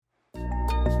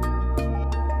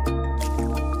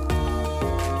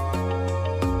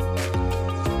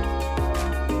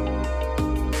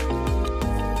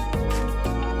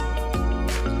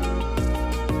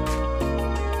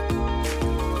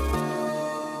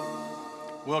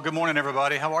Well, good morning,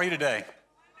 everybody. How are you today?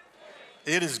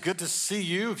 It is good to see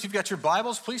you. If you've got your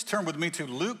Bibles, please turn with me to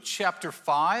Luke chapter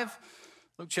 5.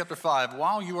 Luke chapter 5.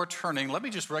 While you are turning, let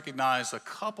me just recognize a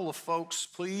couple of folks,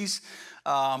 please.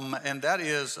 And that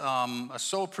is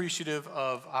so appreciative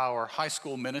of our high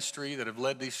school ministry that have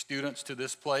led these students to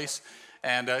this place.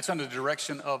 And it's under the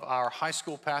direction of our high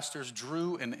school pastors,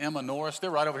 Drew and Emma Norris.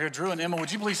 They're right over here. Drew and Emma,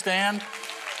 would you please stand?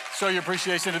 Show your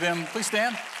appreciation to them. Please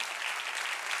stand.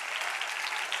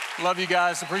 Love you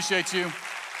guys, appreciate you.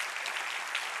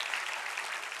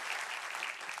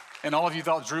 And all of you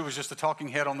thought Drew was just a talking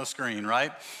head on the screen,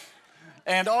 right?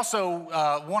 And also,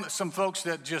 some folks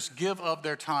that just give of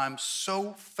their time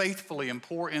so faithfully and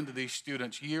pour into these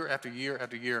students year after year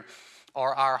after year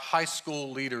are our high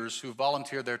school leaders who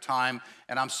volunteer their time,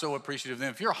 and I'm so appreciative of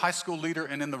them. If you're a high school leader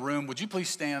and in the room, would you please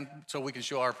stand so we can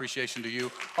show our appreciation to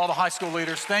you? All the high school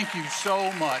leaders, thank you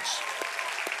so much.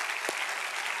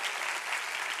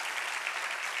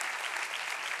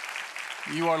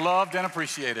 You are loved and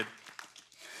appreciated.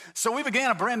 So we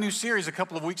began a brand new series a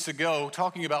couple of weeks ago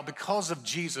talking about Because of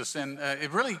Jesus, and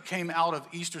it really came out of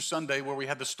Easter Sunday where we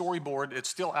had the storyboard. It's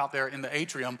still out there in the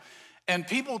atrium, and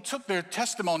people took their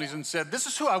testimonies and said, this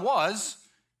is who I was,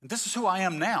 and this is who I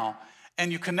am now, and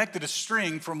you connected a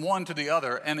string from one to the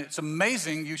other, and it's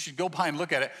amazing. You should go by and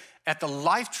look at it, at the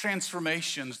life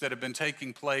transformations that have been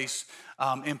taking place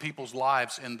in people's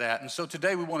lives in that. And so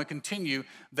today we want to continue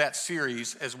that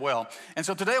series as well. And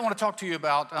so today I want to talk to you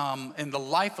about in the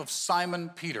life of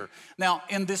Simon Peter. Now,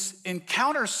 in this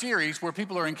encounter series where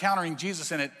people are encountering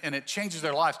Jesus and it changes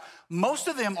their lives, most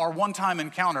of them are one-time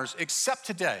encounters except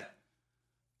today.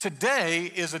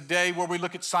 Today is a day where we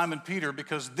look at Simon Peter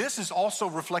because this is also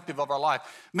reflective of our life.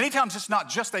 Many times it's not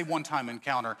just a one-time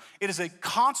encounter. It is a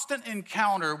constant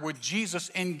encounter with Jesus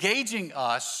engaging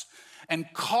us and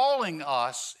calling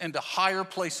us into higher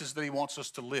places that he wants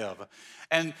us to live.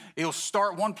 And he'll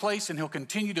start one place and he'll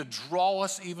continue to draw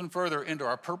us even further into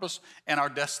our purpose and our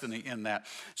destiny in that.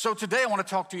 So today I want to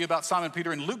talk to you about Simon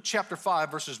Peter in Luke chapter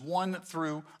 5, verses 1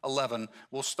 through 11.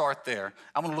 We'll start there.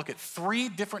 I'm going to look at 3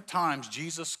 different times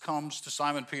Jesus comes to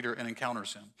Simon Peter and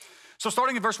encounters him. So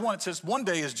starting in verse 1, it says, one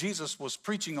day as Jesus was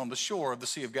preaching on the shore of the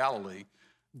Sea of Galilee,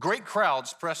 great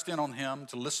crowds pressed in on him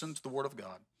to listen to the word of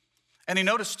God. And he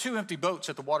noticed 2 empty boats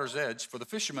at the water's edge, for the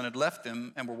fishermen had left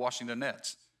them and were washing their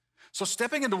nets. So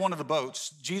stepping into one of the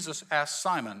boats, Jesus asked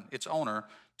Simon, its owner,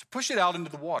 to push it out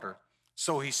into the water.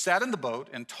 So he sat in the boat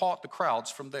and taught the crowds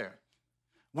from there.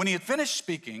 When he had finished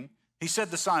speaking, he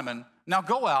said to Simon, now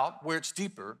go out where it's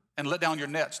deeper and let down your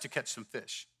nets to catch some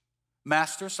fish.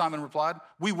 Master, Simon replied,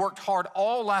 we worked hard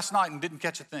all last night and didn't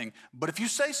catch a thing. But if you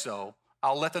say so,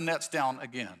 I'll let the nets down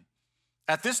again.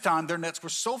 At this time, their nets were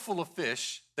so full of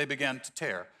fish, they began to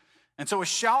tear. And so a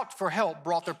shout for help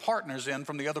brought their partners in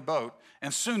from the other boat,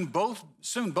 and soon both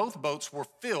boats were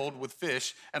filled with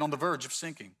fish and on the verge of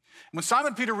sinking. When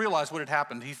Simon Peter realized what had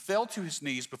happened, he fell to his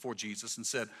knees before Jesus and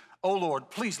said, "Oh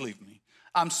Lord, please leave me.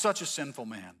 I'm such a sinful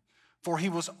man." For he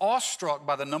was awestruck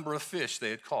by the number of fish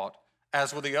they had caught,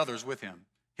 as were the others with him.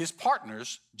 His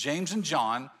partners, James and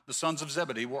John, the sons of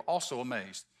Zebedee, were also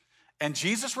amazed. And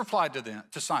Jesus replied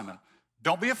to Simon,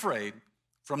 "Don't be afraid.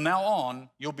 From now on,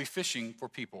 you'll be fishing for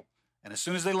people." And as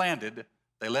soon as they landed,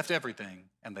 they left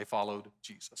everything and they followed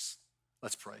Jesus.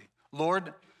 Let's pray. Lord,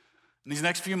 in these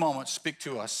next few moments, speak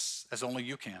to us as only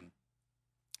you can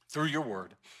through your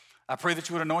word. I pray that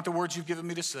you would anoint the words you've given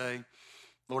me to say.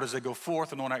 Lord, as they go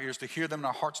forth, anoint our ears to hear them and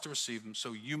our hearts to receive them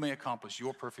so you may accomplish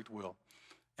your perfect will.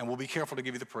 And we'll be careful to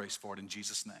give you the praise for it in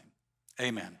Jesus' name.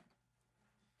 Amen.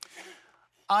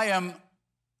 I am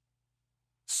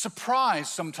surprised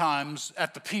sometimes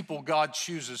at the people God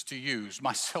chooses to use,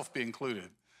 myself being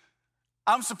included.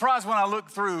 I'm surprised when I look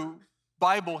through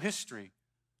Bible history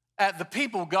at the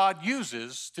people God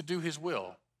uses to do his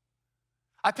will.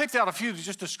 I picked out a few to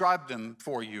just describe them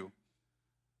for you.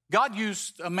 God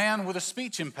used a man with a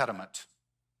speech impediment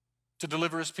to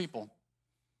deliver his people.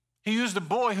 He used a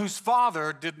boy whose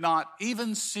father did not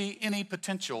even see any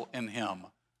potential in him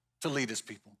to lead his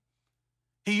people.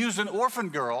 He used an orphan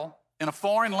girl in a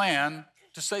foreign land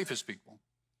to save his people.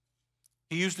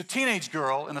 He used a teenage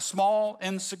girl in a small,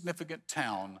 insignificant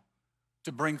town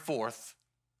to bring forth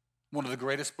one of the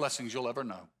greatest blessings you'll ever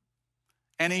know.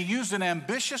 And he used an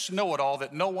ambitious know-it-all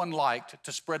that no one liked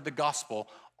to spread the gospel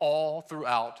all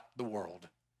throughout the world.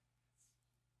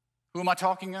 Who am I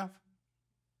talking of?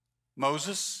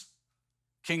 Moses,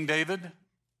 King David,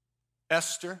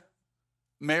 Esther,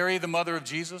 Mary, the mother of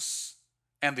Jesus,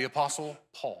 and the Apostle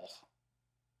Paul.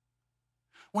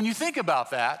 When you think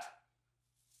about that,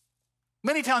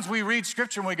 Many times we read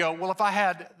scripture and we go, well, if I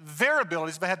had their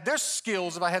abilities, if I had their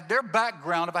skills, if I had their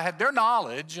background, if I had their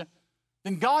knowledge,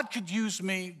 then God could use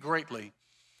me greatly.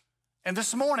 And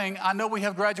this morning, I know we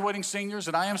have graduating seniors,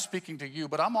 and I am speaking to you,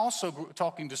 but I'm also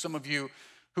talking to some of you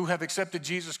who have accepted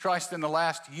Jesus Christ in the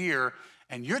last year,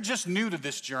 and you're just new to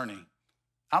this journey.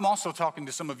 I'm also talking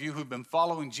to some of you who've been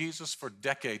following Jesus for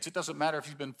decades. It doesn't matter if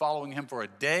you've been following him for a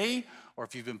day or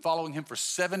if you've been following him for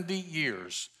 70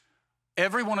 years.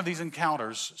 Every one of these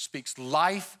encounters speaks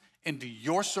life into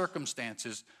your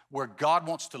circumstances where God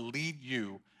wants to lead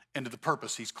you into the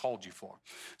purpose he's called you for.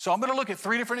 So I'm going to look at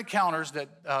 3 different encounters that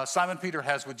Simon Peter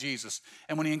has with Jesus.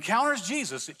 And when he encounters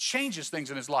Jesus, it changes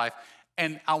things in his life.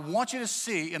 And I want you to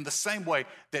see in the same way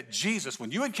that Jesus,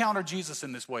 when you encounter Jesus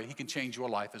in this way, he can change your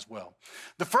life as well.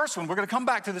 The first one, we're going to come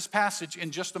back to this passage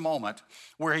in just a moment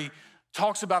where he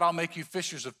talks about, I'll make you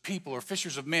fishers of people or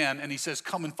fishers of men, and he says,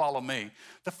 come and follow me.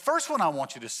 The first one I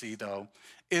want you to see, though,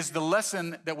 is the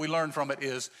lesson that we learn from it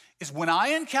is when I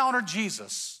encounter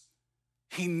Jesus,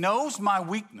 he knows my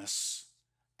weakness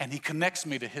and he connects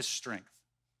me to his strength.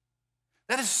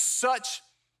 That is such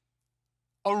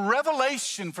a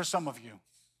revelation for some of you.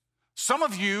 Some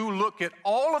of you look at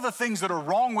all of the things that are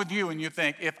wrong with you and you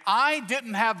think, if I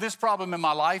didn't have this problem in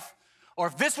my life, or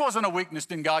if this wasn't a weakness,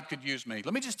 then God could use me.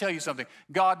 Let me just tell you something.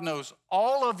 God knows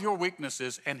all of your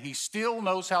weaknesses, and he still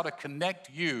knows how to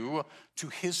connect you to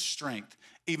his strength,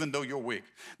 even though you're weak.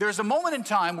 There's a moment in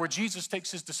time where Jesus takes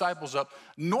his disciples up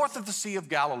north of the Sea of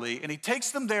Galilee, and he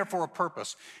takes them there for a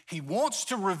purpose. He wants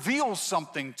to reveal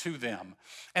something to them,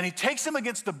 and he takes them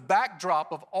against the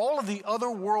backdrop of all of the other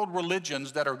world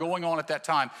religions that are going on at that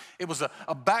time. It was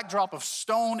a backdrop of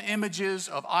stone images,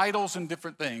 of idols and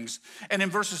different things. And in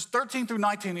verses 13 through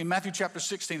 19 in Matthew chapter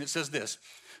 16, it says this.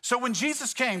 So when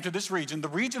Jesus came to this region, the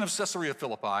region of Caesarea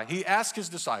Philippi, he asked his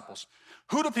disciples,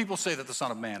 who do people say that the Son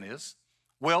of Man is?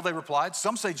 Well, they replied,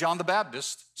 some say John the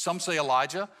Baptist, some say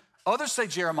Elijah, others say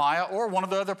Jeremiah or one of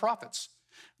the other prophets.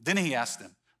 Then he asked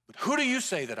them, but who do you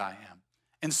say that I am?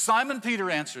 And Simon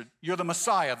Peter answered, you're the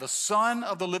Messiah, the Son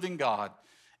of the living God.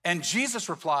 And Jesus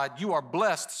replied, you are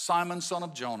blessed, Simon, son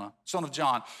of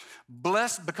John,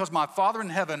 blessed because my Father in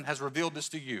heaven has revealed this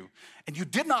to you. And you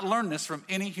did not learn this from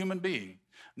any human being.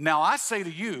 Now I say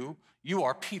to you, you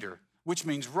are Peter, which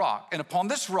means rock. And upon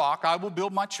this rock I will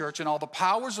build my church, and all the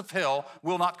powers of hell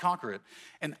will not conquer it.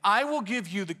 And I will give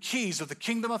you the keys of the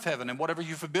kingdom of heaven, and whatever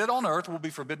you forbid on earth will be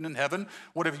forbidden in heaven.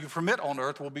 Whatever you permit on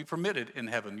earth will be permitted in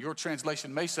heaven. Your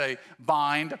translation may say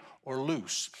bind or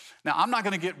loose. Now, I'm not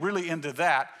going to get really into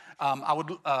that.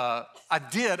 I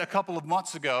did a couple of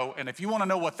months ago, and if you want to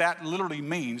know what that literally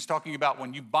means, talking about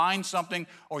when you bind something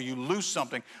or you loose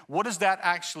something, what does that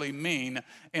actually mean?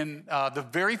 In the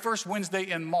very first Wednesday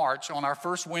in March, on our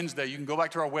first Wednesday, you can go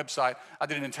back to our website, I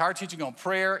did an entire teaching on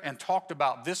prayer and talked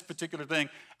about this particular thing.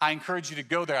 I encourage you to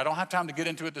go there. I don't have time to get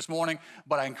into it this morning,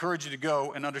 but I encourage you to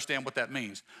go and understand what that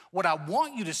means. What I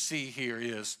want you to see here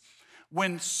is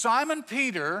when Simon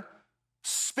Peter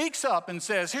speaks up and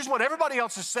says, here's what everybody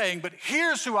else is saying, but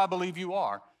here's who I believe you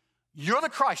are. You're the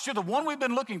Christ. You're the one we've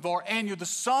been looking for, and you're the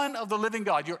Son of the living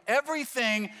God. You're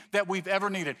everything that we've ever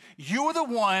needed. You are the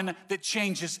one that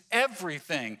changes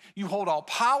everything. You hold all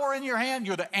power in your hand.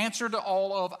 You're the answer to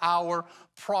all of our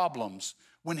problems.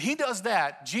 When he does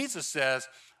that, Jesus says,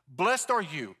 blessed are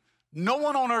you. No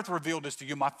one on earth revealed this to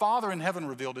you. My Father in heaven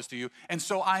revealed this to you. And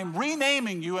so I'm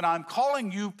renaming you, and I'm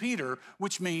calling you Peter,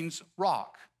 which means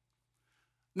rock.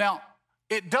 Now,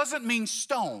 it doesn't mean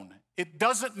stone. It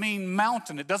doesn't mean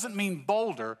mountain. It doesn't mean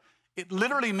boulder. It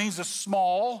literally means a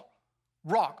small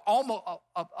rock, almost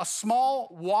a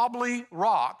small wobbly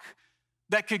rock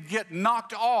that could get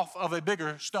knocked off of a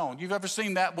bigger stone. You've ever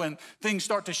seen that when things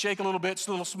start to shake a little bit,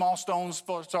 little small stones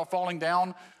start falling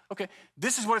down? Okay,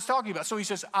 this is what it's talking about. So he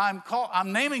says, I'm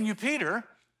naming you Peter,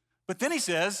 but then he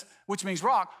says, which means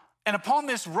rock, and upon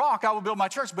this rock I will build my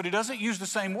church, but he doesn't use the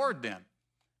same word then.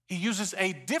 He uses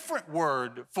a different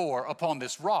word for upon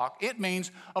this rock. It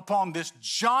means upon this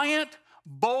giant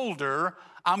boulder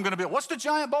I'm going to build. What's the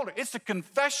giant boulder? It's the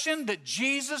confession that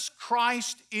Jesus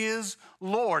Christ is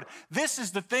Lord. This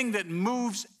is the thing that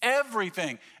moves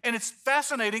everything. And it's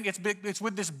fascinating. It's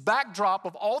with this backdrop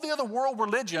of all the other world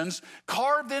religions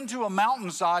carved into a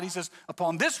mountainside. He says,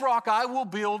 upon this rock I will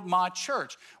build my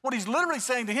church. What he's literally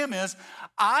saying to him is,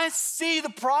 I see the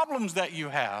problems that you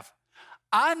have.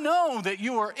 I know that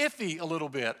you are iffy a little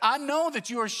bit. I know that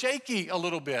you are shaky a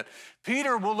little bit.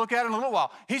 Peter, we'll look at in a little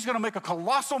while. He's going to make a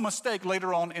colossal mistake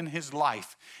later on in his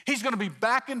life. He's going to be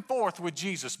back and forth with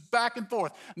Jesus, back and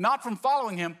forth, not from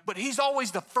following him, but he's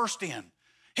always the first in.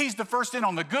 He's the first in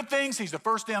on the good things. He's the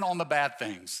first in on the bad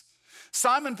things.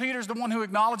 Simon Peter's the one who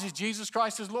acknowledges Jesus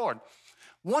Christ as Lord.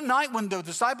 One night when the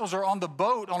disciples are on a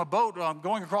boat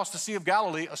going across the Sea of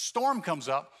Galilee, a storm comes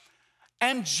up,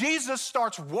 and Jesus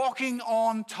starts walking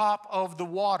on top of the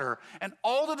water. And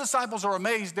all the disciples are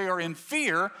amazed. They are in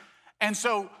fear. And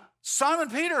so Simon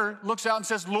Peter looks out and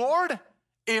says, Lord,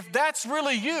 if that's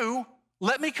really you,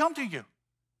 let me come to you.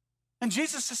 And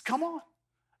Jesus says, come on.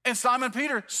 And Simon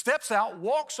Peter steps out,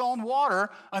 walks on water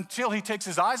until he takes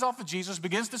his eyes off of Jesus,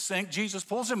 begins to sink. Jesus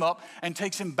pulls him up and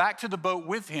takes him back to the boat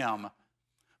with him.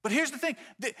 But here's the thing.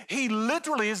 He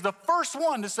literally is the first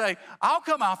one to say, I'll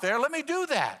come out there. Let me do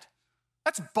that.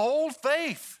 That's bold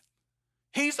faith.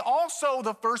 He's also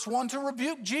the first one to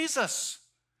rebuke Jesus.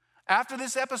 After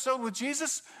this episode with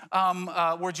Jesus,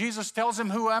 where Jesus tells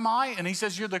him, who am I? And he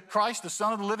says, you're the Christ, the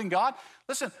Son of the living God.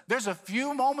 Listen, there's a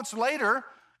few moments later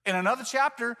in another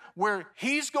chapter where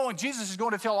Jesus is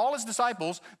going to tell all his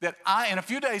disciples that in a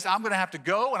few days, I'm going to have to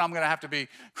go and I'm going to have to be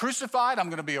crucified. I'm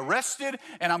going to be arrested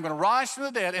and I'm going to rise from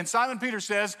the dead. And Simon Peter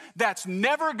says, that's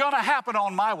never going to happen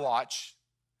on my watch.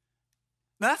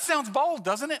 Now that sounds bold,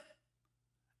 doesn't it?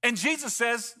 And Jesus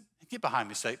says, get behind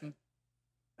me, Satan.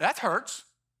 That hurts.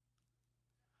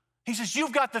 He says,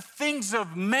 you've got the things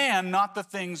of man, not the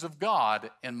things of God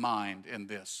in mind in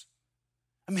this.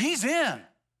 I mean, he's in.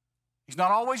 He's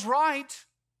not always right,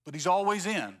 but he's always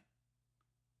in.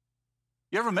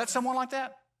 You ever met someone like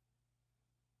that?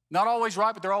 Not always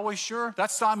right, but they're always sure?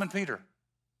 That's Simon Peter.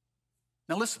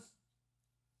 Now listen.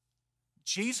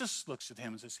 Jesus looks at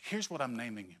him and says, here's what I'm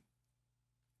naming you.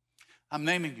 I'm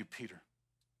naming you Peter.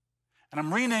 And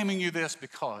I'm renaming you this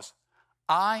because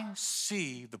I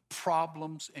see the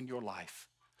problems in your life.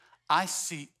 I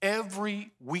see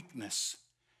every weakness.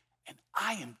 And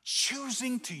I am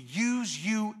choosing to use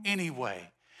you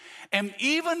anyway. And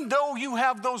even though you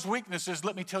have those weaknesses,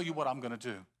 let me tell you what I'm going to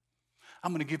do.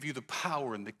 I'm going to give you the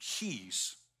power and the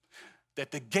keys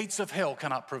that the gates of hell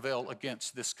cannot prevail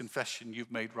against this confession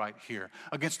you've made right here,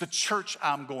 against the church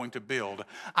I'm going to build.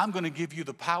 I'm going to give you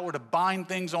the power to bind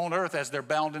things on earth as they're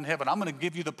bound in heaven. I'm going to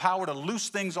give you the power to loose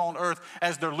things on earth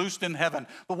as they're loosed in heaven.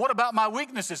 But what about my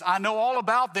weaknesses? I know all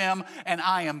about them, and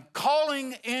I am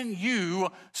calling in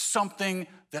you something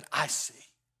that I see.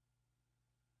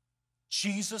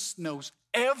 Jesus knows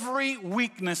every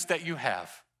weakness that you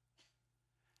have,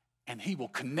 and he will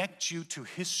connect you to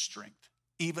his strength,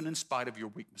 even in spite of your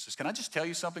weaknesses. Can I just tell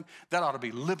you something? That ought to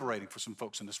be liberating for some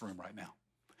folks in this room right now.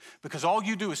 Because all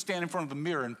you do is stand in front of the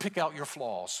mirror and pick out your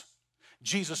flaws.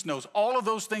 Jesus knows all of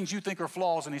those things you think are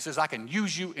flaws, and he says, I can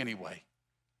use you anyway.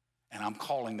 And I'm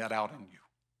calling that out in you.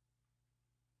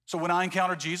 So when I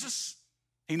encounter Jesus,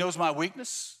 he knows my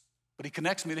weakness, but he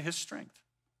connects me to his strength.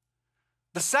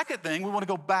 The second thing, we want to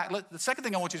go back. The second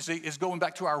thing I want you to see is going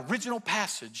back to our original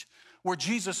passage where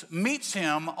Jesus meets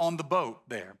him on the boat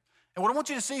there. And what I want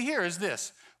you to see here is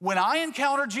this. When I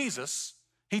encounter Jesus,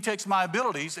 he takes my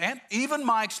abilities and even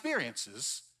my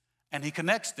experiences and he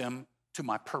connects them to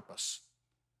my purpose.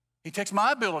 He takes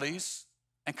my abilities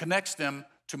and connects them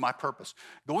to my purpose.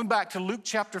 Going back to Luke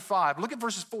chapter 5, look at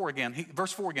verse 4 again.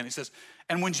 He says,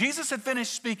 and when Jesus had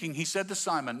finished speaking, he said to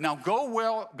Simon, now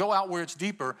go out where it's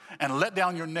deeper and let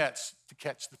down your nets to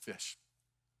catch the fish.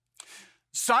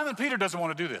 Simon Peter doesn't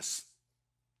want to do this.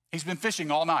 He's been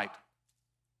fishing all night.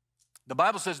 The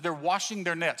Bible says they're washing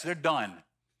their nets. They're done.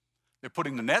 They're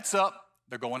putting the nets up.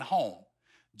 They're going home.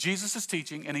 Jesus is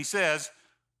teaching, and he says,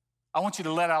 I want you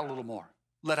to let out a little more.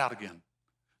 Let out again.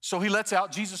 So he lets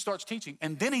out. Jesus starts teaching.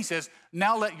 And then he says,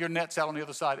 now let your nets out on the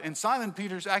other side. And Simon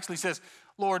Peter actually says,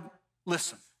 Lord,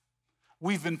 listen.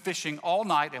 We've been fishing all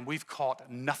night, and we've caught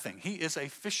nothing. He is a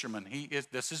fisherman.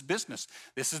 This is business.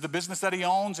 This is the business that he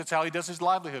owns. It's how he does his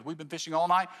livelihood. We've been fishing all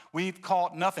night. We've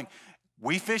caught nothing.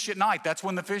 We fish at night. That's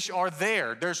when the fish are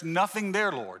there. There's nothing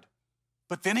there, Lord.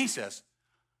 But then he says,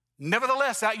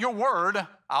 nevertheless, at your word,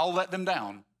 I'll let them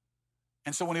down.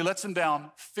 And so when he lets them down,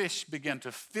 fish begin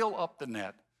to fill up the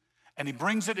net. And he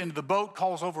brings it into the boat,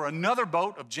 calls over another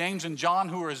boat of James and John,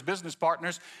 who are his business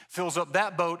partners, fills up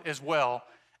that boat as well.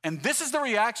 And this is the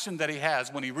reaction that he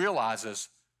has when he realizes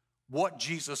what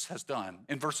Jesus has done.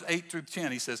 In verse 8 through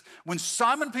 10, he says, when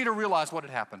Simon Peter realized what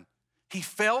had happened, he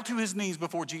fell to his knees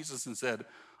before Jesus and said,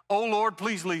 oh Lord,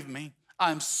 please leave me.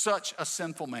 I am such a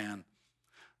sinful man.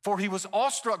 For he was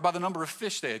awestruck by the number of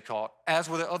fish they had caught, as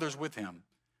were the others with him.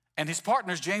 And his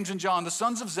partners, James and John, the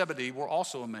sons of Zebedee, were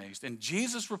also amazed. And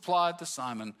Jesus replied to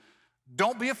Simon,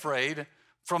 don't be afraid.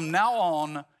 From now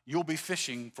on, you'll be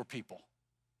fishing for people.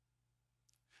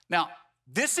 Now,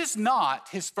 this is not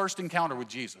his first encounter with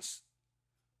Jesus.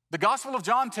 The Gospel of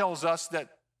John tells us that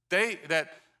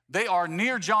they are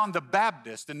near John the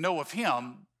Baptist and know of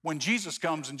him, when Jesus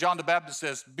comes and John the Baptist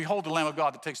says, "Behold the Lamb of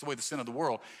God that takes away the sin of the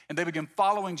world." And they begin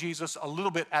following Jesus a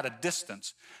little bit at a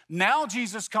distance. Now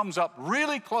Jesus comes up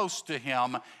really close to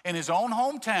him in his own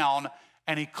hometown,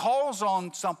 and he calls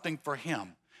on something for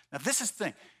him. Now this is the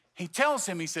thing. He tells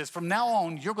him, he says, "From now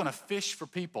on, you're going to fish for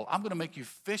people. I'm going to make you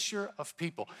fisher of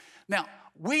people." Now,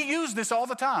 we use this all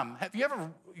the time. Have you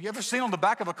ever seen on the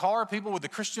back of a car people with the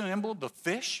Christian emblem, the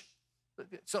fish?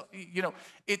 So,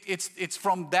 it's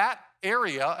from that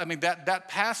area, I mean, that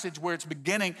passage where it's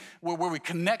beginning, where we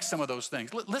connect some of those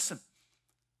things. Listen.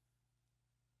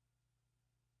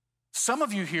 Some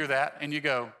of you hear that and you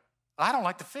go, "I don't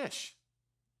like to fish."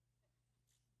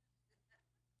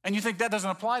 And you think that doesn't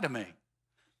apply to me.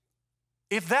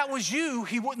 If that was you,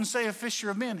 he wouldn't say a fisher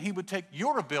of men. He would take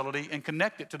your ability and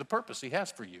connect it to the purpose he has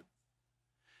for you.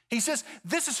 He says,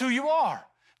 this is who you are.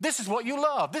 This is what you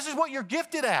love. This is what you're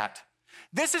gifted at.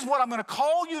 This is what I'm going to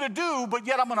call you to do, but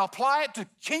yet I'm going to apply it to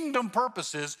kingdom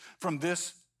purposes from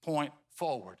this point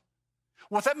forward.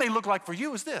 What that may look like for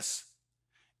you is this.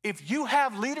 If you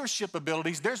have leadership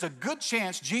abilities, there's a good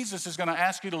chance Jesus is going to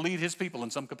ask you to lead his people in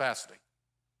some capacity.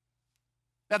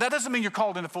 Now, that doesn't mean you're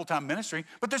called into full-time ministry,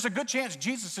 but there's a good chance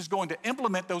Jesus is going to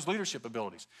implement those leadership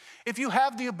abilities. If you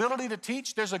have the ability to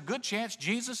teach, there's a good chance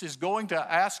Jesus is going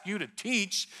to ask you to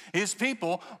teach his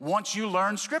people once you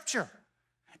learn Scripture.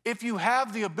 If you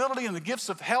have the ability and the gifts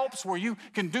of helps where you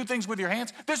can do things with your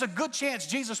hands, there's a good chance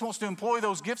Jesus wants to employ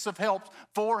those gifts of help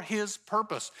for his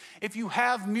purpose. If you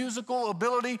have musical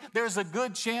ability, there's a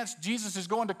good chance Jesus is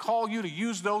going to call you to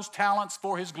use those talents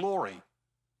for his glory.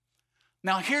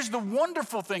 Now, here's the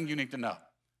wonderful thing you need to know.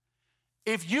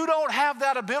 If you don't have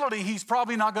that ability, he's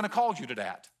probably not going to call you to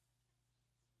that.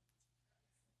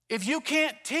 If you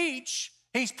can't teach,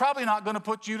 he's probably not going to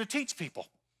put you to teach people.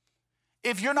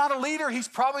 If you're not a leader, he's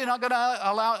probably not going to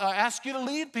ask you to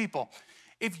lead people.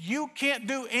 If you can't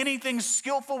do anything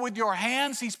skillful with your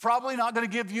hands, he's probably not going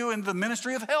to give you into the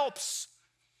ministry of helps.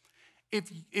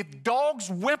 If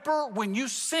dogs whimper when you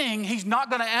sing, he's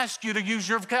not going to ask you to use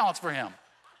your talents for him.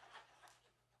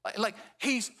 Like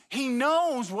he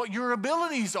knows what your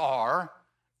abilities are,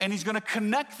 and he's going to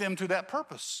connect them to that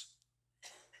purpose.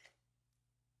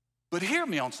 But hear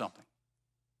me on something.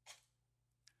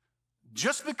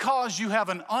 Just because you have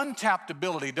an untapped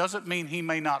ability doesn't mean he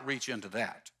may not reach into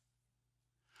that.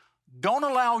 Don't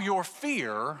allow your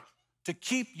fear to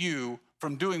keep you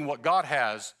from doing what God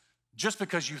has just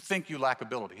because you think you lack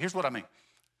ability. Here's what I mean.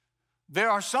 There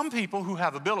are some people who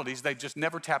have abilities, they've just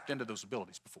never tapped into those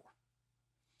abilities before.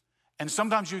 And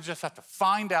sometimes you just have to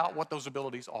find out what those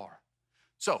abilities are.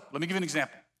 So let me give you an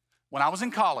example. When I was in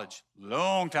college,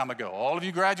 long time ago, all of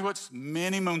you graduates,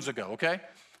 many moons ago, okay?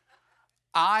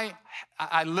 I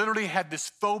literally had this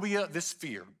phobia, this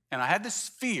fear. And I had this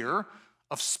fear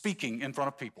of speaking in front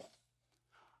of people.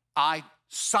 I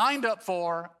signed up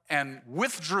for and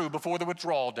withdrew before the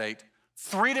withdrawal date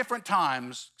 3 different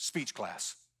times speech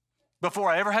class before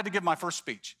I ever had to give my first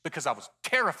speech because I was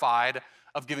terrified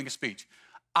of giving a speech.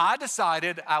 I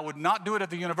decided I would not do it at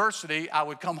the university. I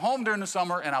would come home during the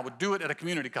summer and I would do it at a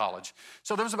community college.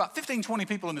 So there was about 15, 20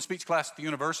 people in the speech class at the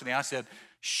university. I said,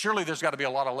 surely there's got to be a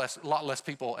lot less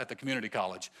people at the community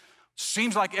college.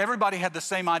 Seems like everybody had the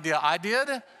same idea I did,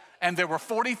 and there were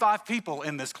 45 people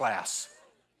in this class.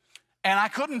 And I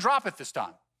couldn't drop it this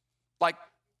time. Like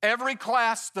every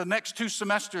class the next 2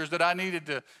 semesters that I needed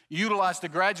to utilize to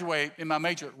graduate in my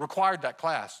major required that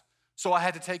class. So I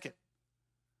had to take it.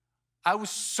 I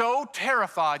was so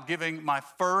terrified giving my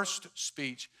first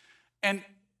speech. And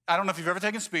I don't know if you've ever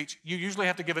taken speech. You usually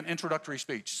have to give an introductory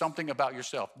speech, something about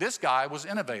yourself. This guy was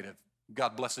innovative,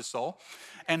 God bless his soul.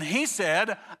 And he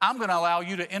said, I'm going to allow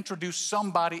you to introduce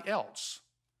somebody else.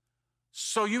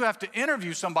 So you have to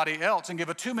interview somebody else and give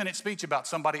a 2-minute speech about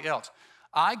somebody else.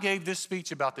 I gave this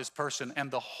speech about this person,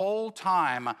 and the whole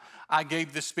time I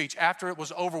gave this speech, after it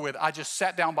was over with, I just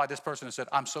sat down by this person and said,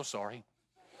 I'm so sorry.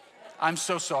 I'm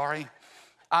so sorry.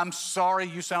 I'm sorry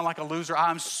you sound like a loser.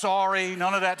 I'm sorry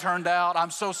none of that turned out. I'm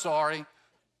so sorry.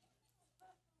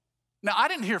 Now, I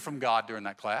didn't hear from God during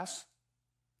that class.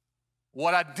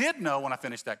 What I did know when I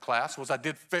finished that class was I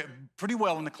did pretty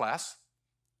well in the class,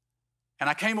 and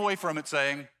I came away from it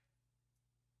saying,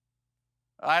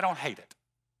 I don't hate it.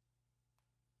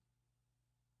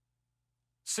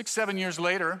 6, 7 years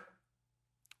later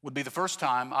would be the first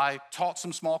time I taught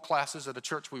some small classes at a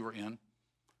church we were in.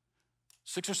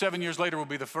 6 or 7 years later will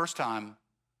be the first time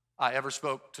I ever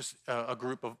spoke to a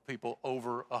group of people,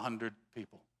 over 100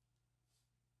 people.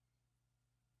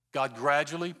 God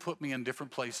gradually put me in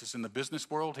different places. In the business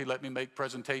world, he let me make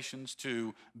presentations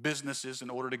to businesses in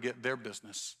order to get their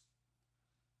business.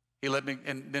 He let me,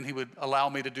 and then he would allow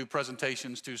me to do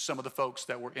presentations to some of the folks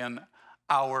that were in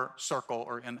our circle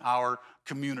or in our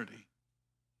community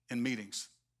in meetings.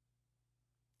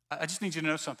 I just need you to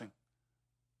know something.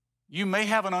 You may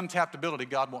have an untapped ability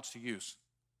God wants to use.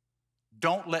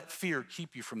 Don't let fear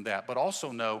keep you from that, but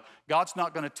also know God's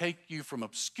not going to take you from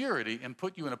obscurity and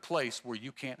put you in a place where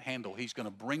you can't handle. He's going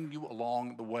to bring you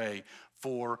along the way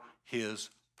for his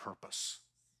purpose.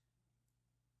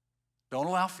 Don't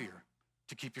allow fear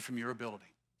to keep you from your ability.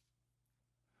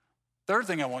 Third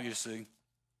thing I want you to see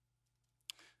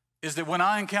is that when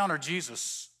I encounter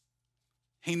Jesus,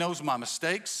 he knows my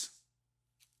mistakes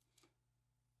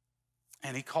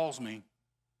and he calls me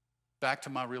back to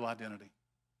my real identity.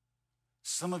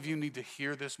 Some of you need to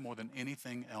hear this more than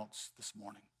anything else this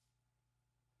morning.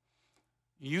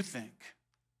 You think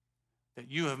that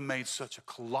you have made such a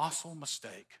colossal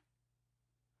mistake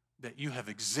that you have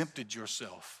exempted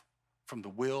yourself from the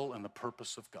will and the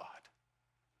purpose of God.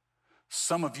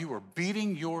 Some of you are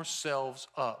beating yourselves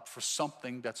up for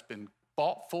something that's been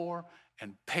bought for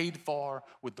and paid for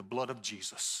with the blood of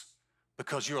Jesus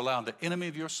because you're allowing the enemy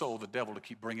of your soul, the devil, to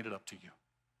keep bringing it up to you.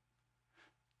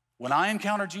 When I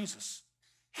encounter Jesus,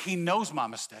 he knows my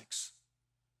mistakes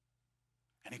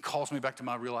and he calls me back to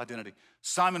my real identity.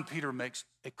 Simon Peter makes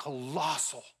a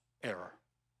colossal error.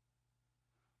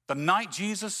 The night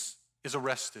Jesus is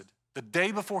arrested, the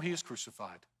day before he is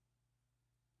crucified,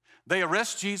 they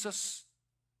arrest Jesus,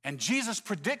 and Jesus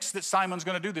predicts that Simon's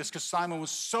going to do this because Simon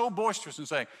was so boisterous and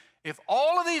saying, if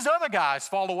all of these other guys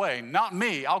fall away, not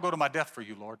me, I'll go to my death for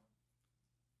you, Lord.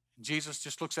 And Jesus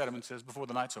just looks at him and says, before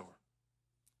the night's over,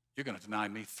 you're going to deny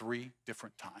me 3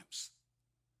 different times.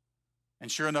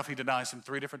 And sure enough, he denies him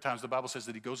 3 different times. The Bible says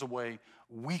that he goes away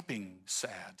weeping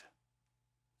sad.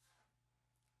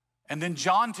 And then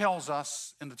John tells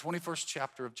us in the 21st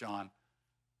chapter of John,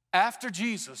 after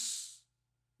Jesus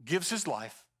gives his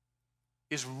life,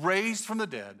 is raised from the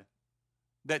dead,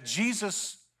 that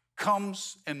Jesus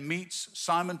comes and meets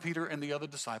Simon Peter and the other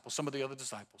disciples, some of the other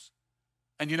disciples.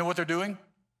 And you know what they're doing?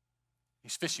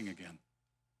 He's fishing again.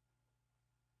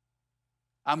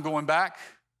 I'm going back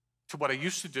to what I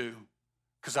used to do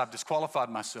because I've disqualified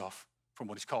myself from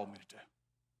what he's called me to do.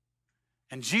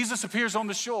 And Jesus appears on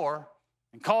the shore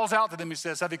and calls out to them. He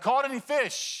says, have you caught any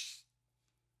fish?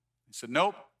 He said,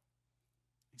 nope.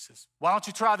 He says, why don't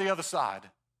you try the other side?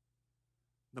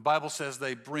 The Bible says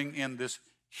they bring in this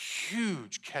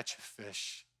huge catch of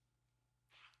fish,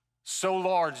 so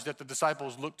large that the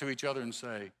disciples look to each other and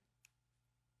say,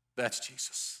 that's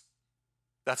Jesus.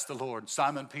 That's the Lord.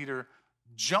 Simon Peter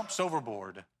jumps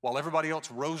overboard while everybody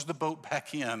else rows the boat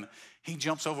back in. He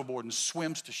jumps overboard and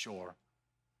swims to shore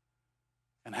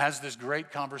and has this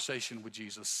great conversation with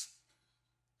Jesus.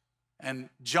 And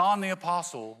John the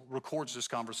Apostle records this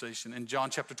conversation in John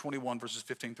chapter 21, verses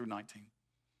 15 through 19.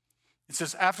 It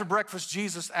says, after breakfast,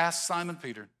 Jesus asked Simon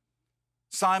Peter,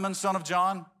 Simon, son of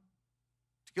John,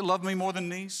 do you love me more than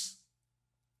these?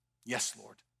 Yes,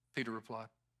 Lord, Peter replied.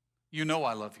 You know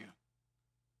I love you.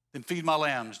 Then feed my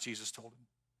lambs, Jesus told him.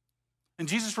 And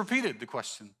Jesus repeated the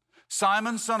question,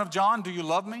 Simon, son of John, do you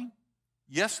love me?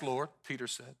 Yes, Lord, Peter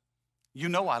said. You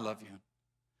know I love you.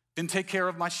 Then take care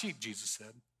of my sheep, Jesus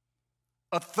said.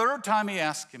 A third time he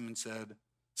asked him and said,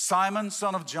 Simon,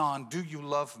 son of John, do you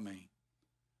love me?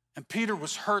 And Peter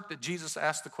was hurt that Jesus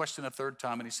asked the question a third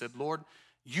time, and he said, Lord,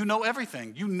 you know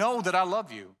everything. You know that I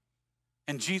love you.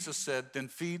 And Jesus said, then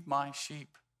feed my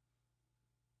sheep.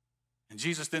 And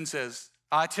Jesus then says,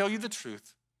 I tell you the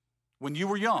truth. When you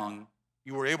were young,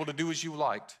 you were able to do as you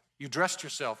liked. You dressed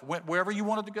yourself, went wherever you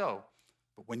wanted to go.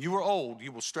 But when you are old,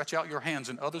 you will stretch out your hands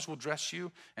and others will dress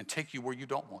you and take you where you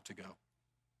don't want to go.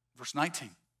 Verse 19.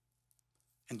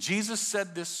 And Jesus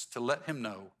said this to let him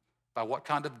know by what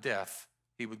kind of death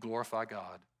he would glorify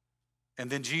God. And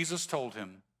then Jesus told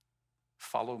him,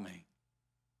 follow me.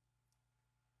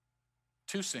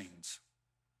 2 scenes.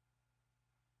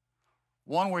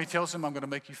 One where he tells him, I'm going to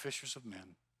make you fishers of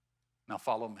men. Now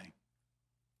follow me.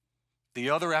 The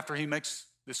other after he makes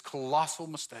this colossal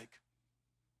mistake.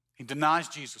 He denies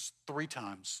Jesus 3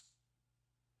 times.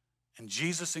 And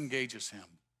Jesus engages him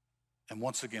and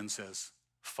once again says,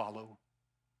 follow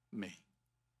me.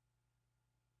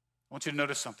 I want you to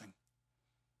notice something.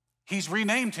 He's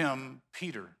renamed him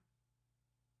Peter.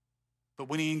 But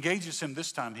when he engages him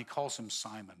this time, he calls him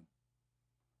Simon.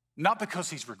 Not because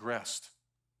he's regressed.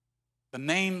 The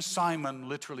name Simon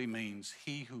literally means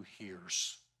he who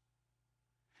hears.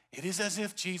 It is as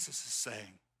if Jesus is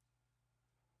saying,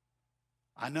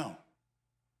 I know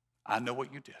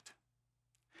what you did.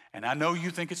 And I know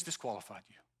you think it's disqualified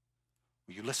you.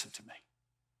 Will you listen to me?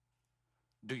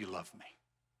 Do you love me?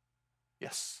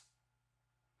 Yes.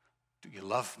 Do you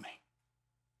love me?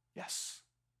 Yes.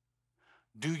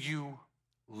 Do you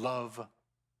love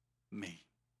me?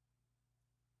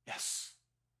 Yes.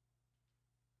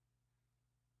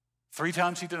 3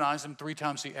 times he denies him. 3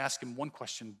 times he asks him one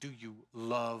question: do you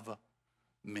love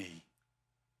me?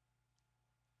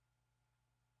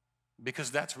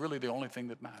 Because that's really the only thing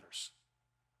that matters.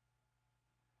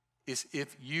 Is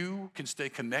if you can stay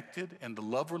connected in the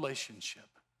love relationship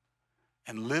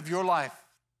and live your life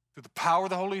through the power of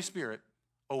the Holy Spirit,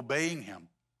 obeying him,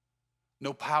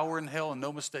 no power in hell and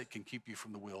no mistake can keep you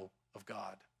from the will of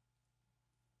God.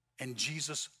 And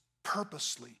Jesus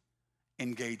purposely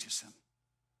engages him.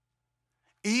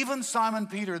 Even Simon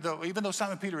Peter, even though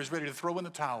Simon Peter is ready to throw in the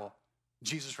towel,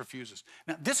 Jesus refuses.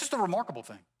 Now, this is the remarkable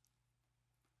thing.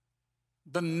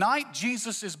 The night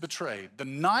Jesus is betrayed, the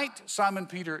night Simon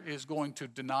Peter is going to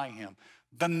deny him,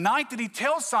 the night that he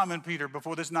tells Simon Peter,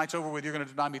 before this night's over with, you're going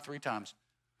to deny me 3 times.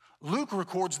 Luke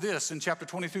records this in chapter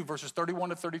 22, verses 31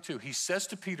 to 32. He says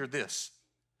to Peter this: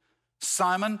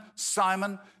 Simon,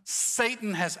 Simon,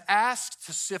 Satan has asked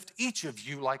to sift each of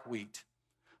you like wheat.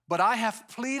 But I have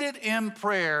pleaded in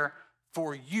prayer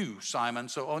for you, Simon.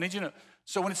 So I need you to know.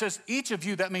 So when it says each of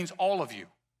you, that means all of you.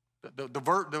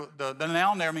 The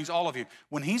noun there means all of you.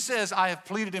 When he says, I have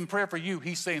pleaded in prayer for you,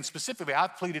 he's saying specifically,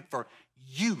 I've pleaded for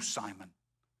you, Simon.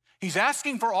 He's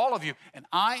asking for all of you. And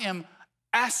I am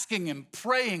asking and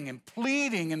praying and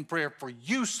pleading in prayer for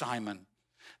you, Simon,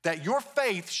 that your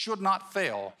faith should not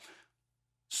fail.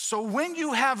 So when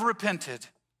you have repented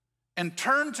and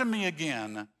turned to me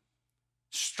again,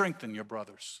 strengthen your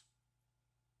brothers.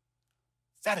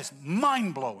 That is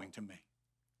mind-blowing to me.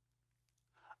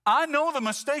 I know the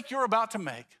mistake you're about to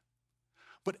make,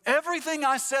 but everything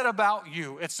I said about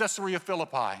you at Caesarea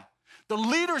Philippi, the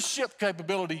leadership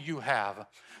capability you have,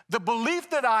 the belief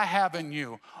that I have in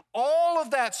you, all of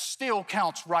that still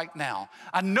counts right now.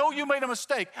 I know you made a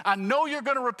mistake. I know you're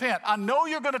going to repent. I know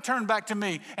you're going to turn back to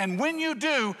me. And when you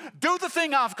do the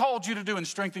thing I've called you to do and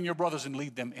strengthen your brothers and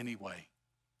lead them anyway.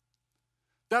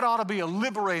 That ought to be a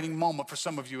liberating moment for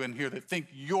some of you in here that think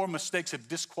your mistakes have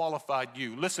disqualified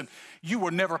you. Listen, you were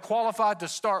never qualified to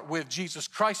start with. Jesus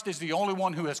Christ is the only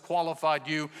one who has qualified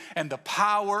you, and the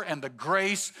power and the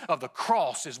grace of the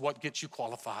cross is what gets you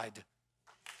qualified.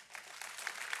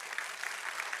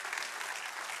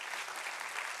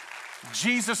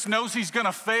 Jesus knows he's going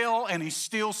to fail, and he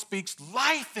still speaks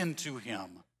life into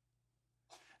him.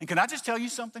 And can I just tell you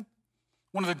something?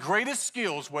 One of the greatest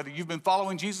skills, whether you've been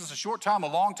following Jesus a short time, a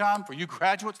long time, for you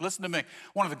graduates, listen to me.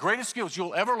 One of the greatest skills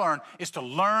you'll ever learn is to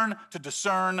learn to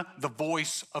discern the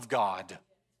voice of God.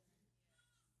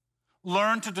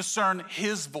 Learn to discern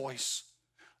his voice.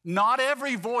 Not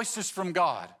every voice is from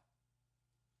God,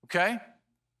 okay?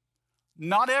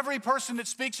 Not every person that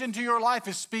speaks into your life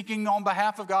is speaking on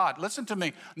behalf of God. Listen to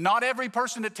me. Not every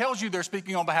person that tells you they're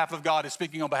speaking on behalf of God is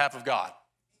speaking on behalf of God.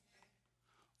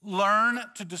 Learn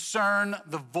to discern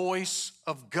the voice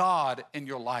of God in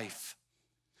your life.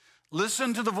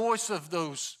 Listen to the voice of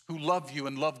those who love you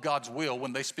and love God's will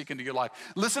when they speak into your life.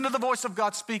 Listen to the voice of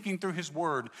God speaking through his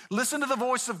word. Listen to the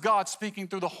voice of God speaking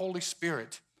through the Holy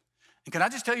Spirit. And can I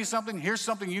just tell you something? Here's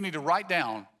something you need to write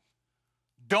down.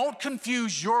 Don't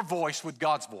confuse your voice with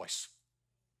God's voice,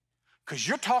 because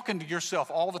you're talking to yourself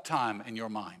all the time in your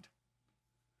mind.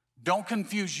 Don't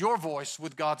confuse your voice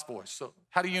with God's voice. So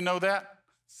how do you know that?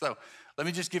 So let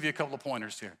me just give you a couple of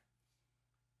pointers here.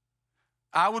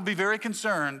 I would be very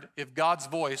concerned if God's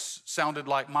voice sounded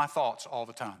like my thoughts all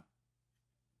the time.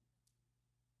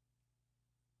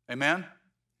 Amen?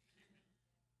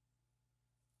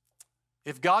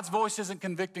 If God's voice isn't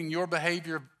convicting your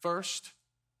behavior first,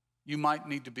 you might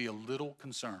need to be a little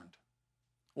concerned.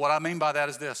 What I mean by that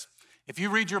is this. If you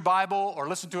read your Bible or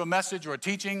listen to a message or a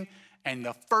teaching, and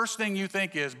the first thing you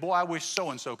think is, boy, I wish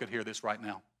so-and-so could hear this right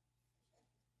now,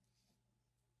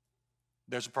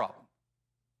 there's a problem.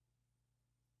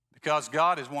 Because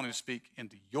God is wanting to speak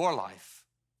into your life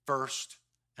first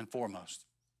and foremost.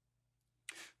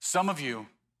 Some of you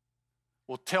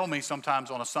will tell me sometimes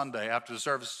on a Sunday after the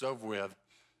service is over with,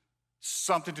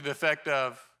 something to the effect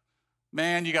of,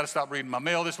 man, you got to stop reading my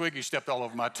mail this week. You stepped all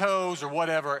over my toes or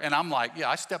whatever. And I'm like, yeah,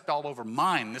 I stepped all over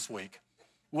mine this week.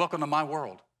 Welcome to my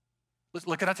world.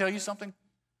 Look, can I tell you something?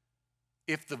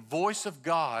 If the voice of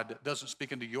God doesn't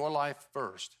speak into your life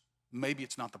first, maybe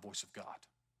it's not the voice of God.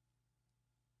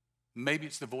 Maybe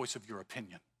it's the voice of your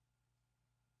opinion.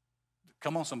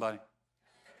 Come on, somebody.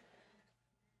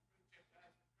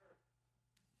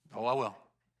 Oh, I will.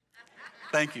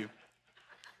 Thank you.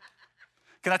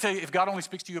 Can I tell you, if God only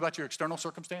speaks to you about your external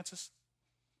circumstances,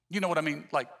 you know what I mean?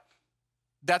 Like,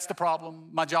 That's the problem.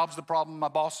 My job's the problem. My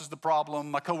boss is the problem.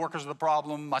 My coworkers are the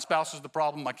problem. My spouse is the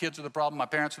problem. My kids are the problem. My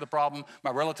parents are the problem. My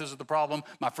relatives are the problem.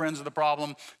 My friends are the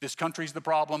problem. This country's the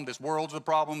problem. This world's the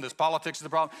problem. This politics is the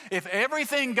problem. If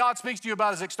everything God speaks to you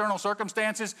about is external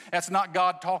circumstances, that's not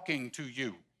God talking to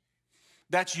you.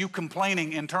 That's you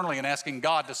complaining internally and asking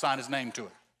God to sign his name to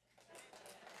it.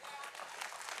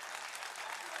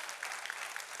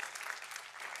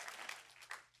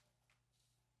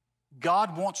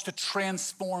 God wants to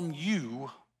transform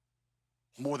you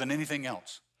more than anything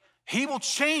else. He will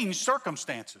change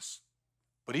circumstances,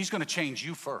 but he's going to change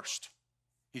you first.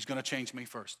 He's going to change me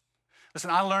first. Listen,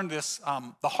 I learned this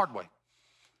the hard way.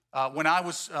 When I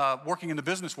was working in the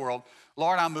business world,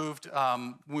 Laura and I moved,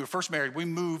 when we were first married, we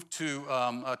moved to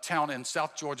a town in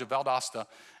South Georgia, Valdosta,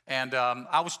 and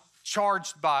I was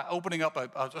charged by opening up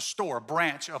a store, a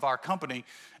branch of our company,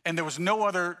 and there was no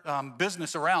other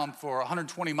business around for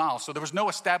 120 miles, so there was no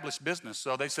established business.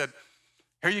 So they said,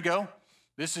 here you go.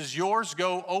 This is yours.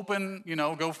 Go open,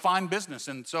 go find business.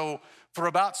 And so for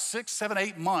about 6, 7,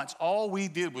 8 months, all we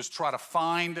did was try to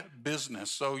find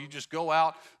business. So you just go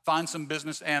out, find some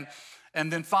business. And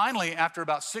then finally, after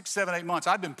about 6, 7, 8 months,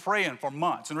 I'd been praying for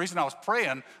months. And the reason I was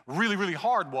praying really, really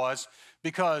hard was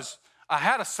because I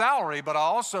had a salary, but I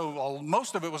also,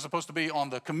 most of it was supposed to be on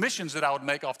the commissions that I would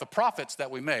make off the profits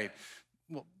that we made.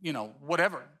 Well,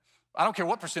 whatever. I don't care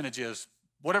what percentage is.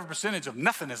 Whatever percentage of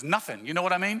nothing is nothing. You know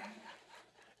what I mean?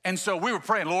 And so we were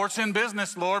praying, Lord, send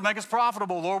business. Lord, make us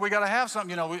profitable. Lord, we got to have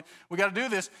something. We got to do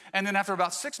this. And then after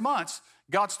about 6 months,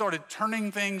 God started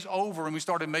turning things over, and we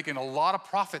started making a lot of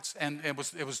profits, and it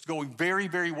was going very,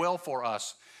 very well for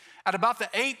us. At about the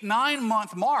 8, 9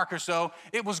 month mark or so,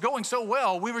 it was going so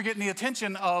well, we were getting the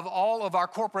attention of all of our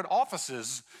corporate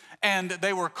offices, and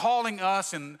they were calling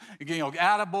us and,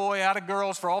 attaboy,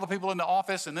 attagirls for all the people in the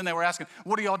office, and then they were asking,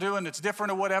 what are y'all doing that's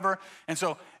different or whatever? And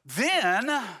so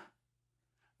then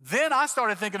I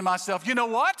started thinking to myself, you know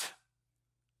what?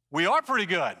 We are pretty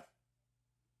good.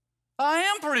 I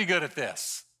am pretty good at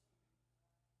this.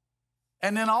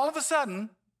 And then all of a sudden,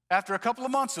 after a couple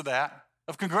of months of that,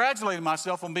 of congratulating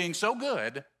myself on being so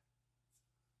good,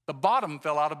 the bottom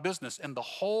fell out of business in the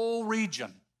whole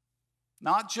region,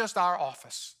 not just our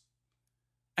office.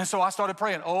 And so I started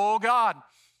praying, oh God,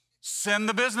 send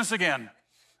the business again.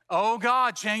 Oh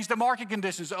God, change the market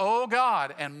conditions. Oh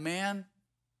God. And man,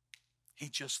 he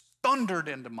just thundered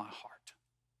into my heart.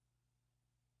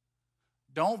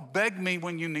 Don't beg me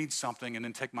when you need something and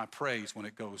then take my praise when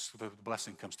the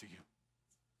blessing comes to you.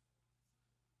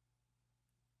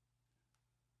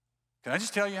 Can I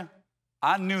just tell you,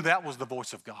 I knew that was the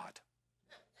voice of God.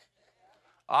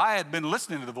 I had been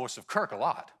listening to the voice of Kirk a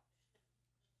lot.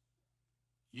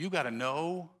 You got to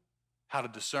know how to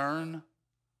discern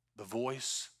the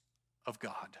voice of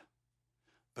God,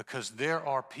 because there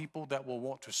are people that will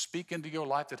want to speak into your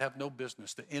life that have no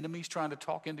business. The enemy's trying to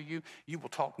talk into you. You will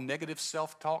talk negative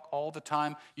self-talk all the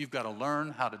time. You've got to learn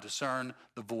how to discern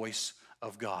the voice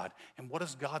of God. And what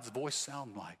does God's voice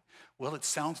sound like? Well, it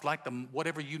sounds like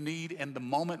whatever you need in the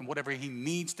moment and whatever he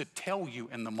needs to tell you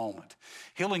in the moment.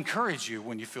 He'll encourage you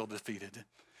when you feel defeated.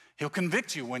 He'll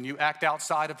convict you when you act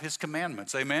outside of his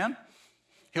commandments. Amen?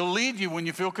 He'll lead you when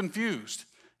you feel confused.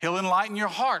 He'll enlighten your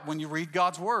heart when you read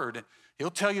God's word.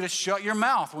 He'll tell you to shut your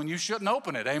mouth when you shouldn't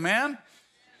open it. Amen?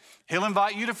 He'll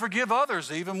invite you to forgive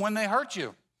others even when they hurt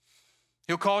you.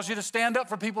 He'll cause you to stand up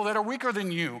for people that are weaker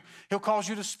than you. He'll cause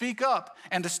you to speak up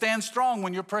and to stand strong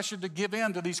when you're pressured to give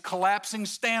in to these collapsing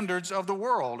standards of the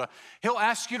world. He'll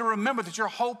ask you to remember that your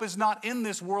hope is not in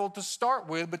this world to start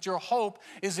with, but your hope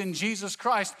is in Jesus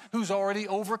Christ, who's already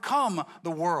overcome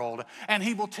the world. And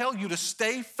he will tell you to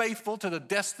stay faithful to the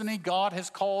destiny God has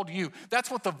called you.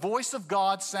 That's what the voice of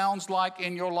God sounds like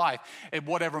in your life. At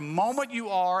whatever moment you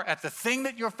are, at the thing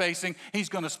that you're facing, he's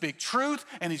going to speak truth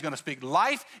and he's going to speak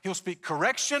life. He'll speak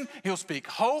correction, he'll speak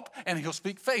hope, and he'll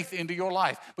speak faith into your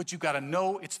life. But you've got to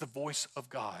know it's the voice of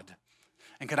God.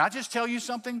 And can I just tell you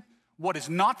something? What is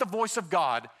not the voice of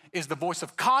God is the voice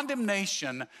of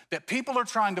condemnation that people are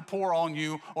trying to pour on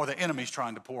you or the enemy's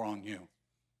trying to pour on you.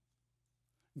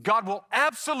 God will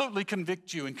absolutely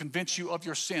convict you and convince you of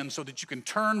your sin so that you can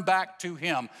turn back to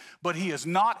him. But he is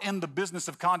not in the business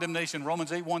of condemnation.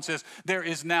 Romans 8:1 says, there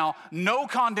is now no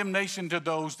condemnation to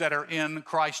those that are in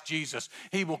Christ Jesus.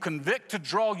 He will convict to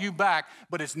draw you back,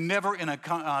 but it's never in a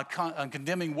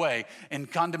condemning way, in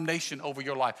condemnation over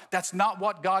your life. That's not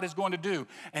what God is going to do.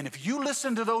 And if you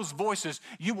listen to those voices,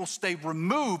 you will stay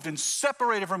removed and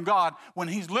separated from God when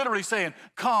he's literally saying,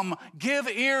 come, give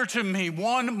ear to me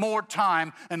one more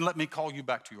time, and let me call you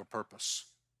back to your purpose.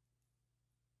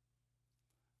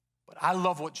 But I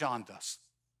love what John does.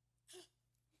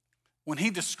 when he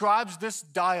describes this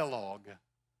dialogue,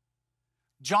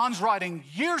 John's writing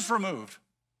years removed.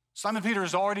 Simon Peter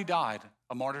has already died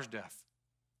a martyr's death.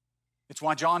 It's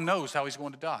why John knows how he's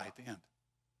going to die at the end.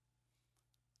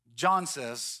 John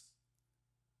says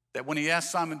that when he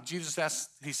asked Simon, Jesus asked,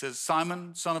 he says,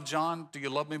 Simon, son of John, do you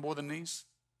love me more than these?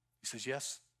 He says,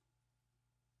 yes.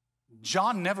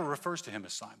 John never refers to him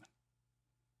as Simon.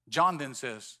 John then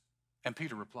says, and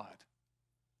Peter replied.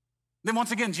 Then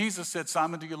once again, Jesus said,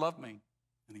 Simon, do you love me?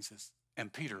 And he says,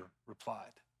 and Peter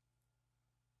replied.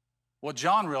 What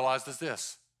John realized is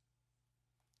this: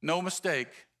 no mistake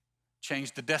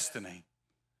changed the destiny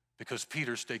because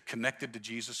Peter stayed connected to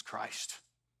Jesus Christ,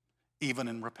 even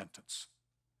in repentance.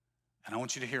 And I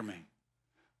want you to hear me.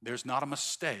 There's not a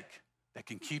mistake that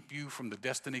can keep you from the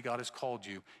destiny God has called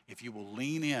you if you will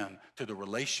lean in to the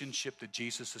relationship that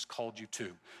Jesus has called you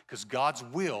to. Because God's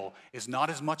will is not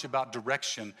as much about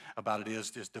direction about it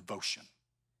is devotion.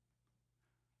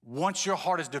 Once your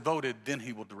heart is devoted, then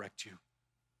he will direct you.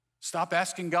 Stop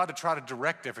asking God to try to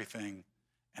direct everything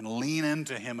and lean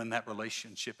into him in that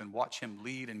relationship and watch him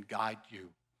lead and guide you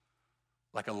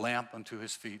like a lamp unto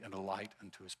his feet and a light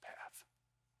unto his path.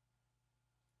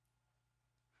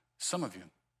 Some of you,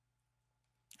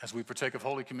 as we partake of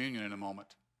Holy Communion in a moment,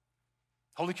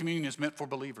 Holy Communion is meant for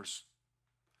believers.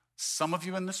 Some of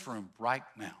you in this room right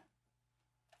now,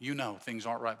 you know things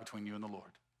aren't right between you and the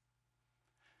Lord.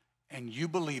 And you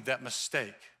believe that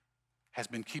mistake has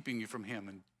been keeping you from him.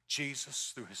 And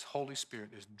Jesus, through his Holy Spirit,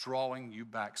 is drawing you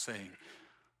back, saying,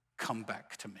 come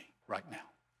back to me right now.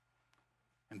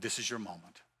 And this is your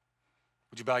moment.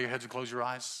 Would you bow your heads and close your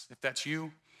eyes? If that's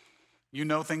you, you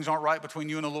know things aren't right between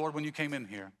you and the Lord when you came in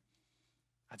here.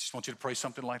 I just want you to pray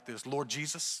something like this. Lord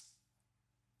Jesus,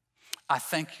 I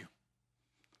thank you.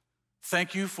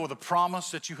 Thank you for the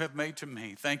promise that you have made to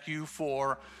me. Thank you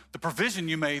for the provision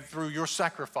you made through your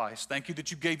sacrifice. Thank you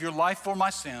that you gave your life for my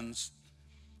sins,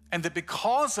 and that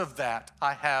because of that,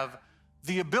 I have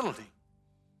the ability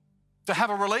to have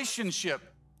a relationship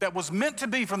that was meant to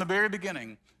be from the very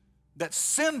beginning, that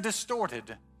sin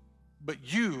distorted, but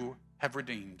you have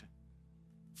redeemed.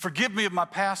 Forgive me of my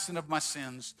past and of my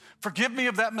sins. Forgive me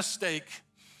of that mistake.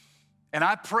 And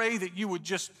I pray that you would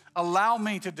just allow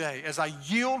me today, as I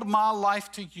yield my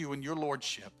life to you in your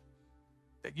lordship,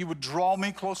 that you would draw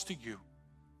me close to you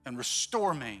and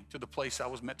restore me to the place I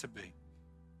was meant to be.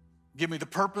 Give me the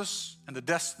purpose and the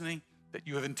destiny that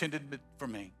you have intended for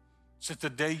me since the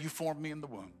day you formed me in the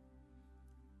womb.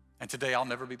 And today I'll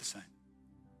never be the same.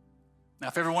 Now,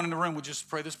 if everyone in the room would just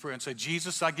pray this prayer and say,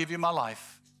 Jesus, I give you my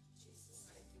life.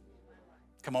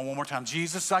 Come on, one more time.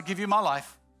 Jesus, I give you my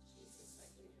life.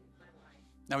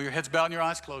 Now, with your heads bowed and your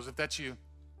eyes closed, if that's you,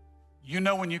 you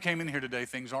know when you came in here today,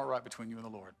 things aren't right between you and the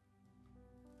Lord.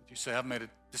 If you say, I've made a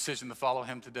decision to follow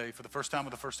him today for the first time or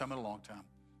the first time in a long time,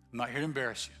 I'm not here to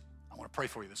embarrass you. I want to pray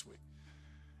for you this week.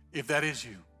 If that is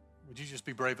you, would you just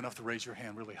be brave enough to raise your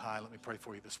hand really high? Let me pray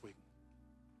for you this week.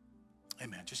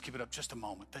 Amen. Just keep it up just a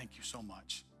moment. Thank you so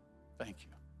much. Thank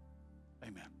you.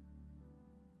 Amen.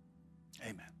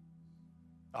 Amen.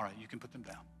 All right, you can put them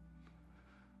down.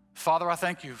 Father, I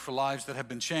thank you for lives that have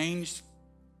been changed,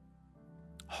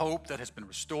 hope that has been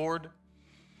restored.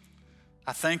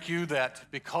 I thank you that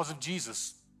because of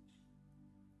Jesus,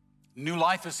 new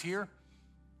life is here,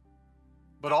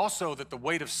 but also that the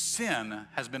weight of sin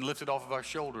has been lifted off of our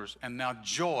shoulders and now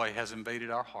joy has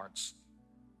invaded our hearts.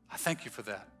 I thank you for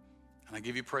that, and I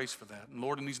give you praise for that. And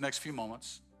Lord, in these next few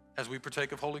moments, as we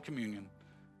partake of Holy Communion,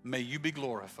 may you be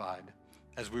glorified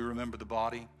as we remember the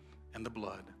body and the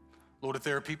blood. Lord, if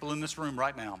there are people in this room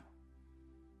right now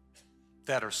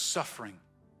that are suffering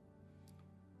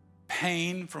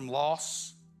pain from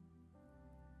loss,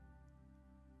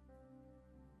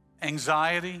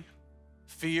 anxiety,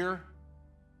 fear,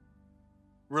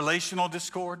 relational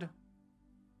discord,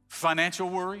 financial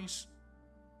worries,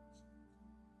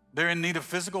 they're in need of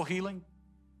physical healing,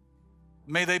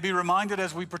 may they be reminded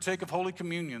as we partake of Holy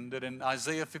Communion that in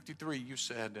Isaiah 53 you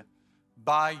said,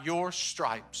 by your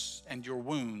stripes and your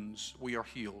wounds we are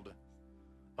healed.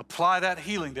 Apply that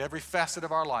healing to every facet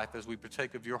of our life as we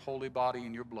partake of your holy body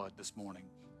and your blood this morning.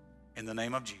 In the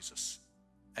name of Jesus,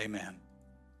 amen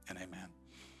and amen.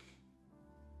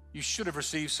 You should have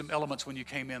received some elements when you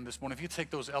came in this morning. If you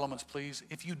take those elements, please.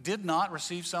 If you did not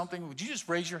receive something, would you just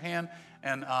raise your hand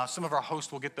and some of our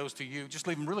hosts will get those to you. Just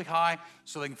leave them really high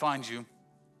so they can find you.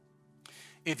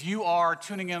 If you are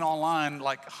tuning in online,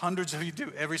 like hundreds of you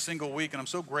do every single week, and I'm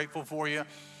so grateful for you,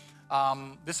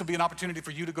 this will be an opportunity for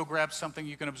you to go grab something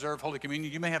you can observe Holy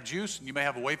Communion. You may have juice, and you may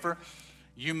have a wafer.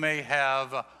 You may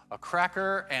have a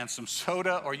cracker and some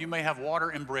soda, or you may have water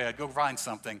and bread. Go find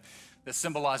something. that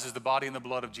symbolizes the body and the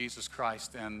blood of Jesus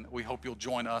Christ, and we hope you'll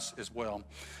join us as well.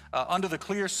 Under the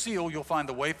clear seal, you'll find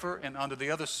the wafer, and under the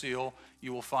other seal,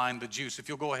 you will find the juice. If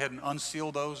you'll go ahead and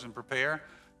unseal those and prepare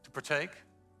to partake,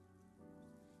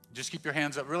 just keep your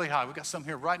hands up really high. We've got some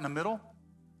here right in the middle.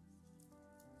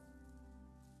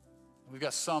 We've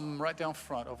got some right down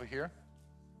front over here.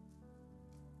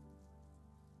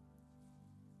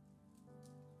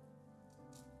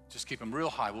 Just keep them real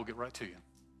high. We'll get right to you.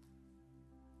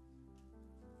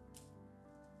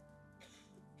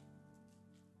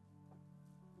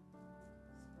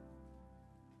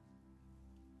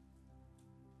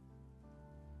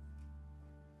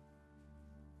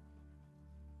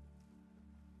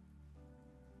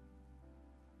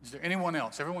 Is there anyone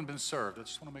else? Everyone been served? I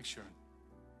just want to make sure.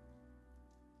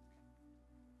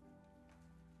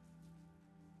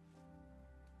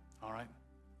 All right.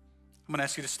 I'm going to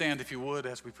ask you to stand, if you would,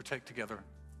 as we partake together.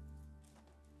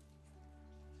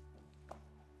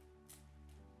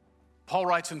 Paul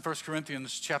writes in 1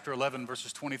 Corinthians chapter 11,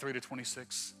 verses 23 to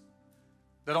 26,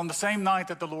 that on the same night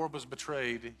that the Lord was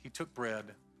betrayed, he took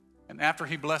bread, and after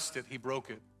he blessed it, he broke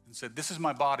it and said, "This is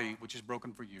my body, which is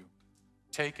broken for you.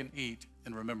 Take and eat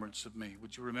in remembrance of me."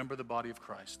 Would you remember the body of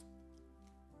Christ?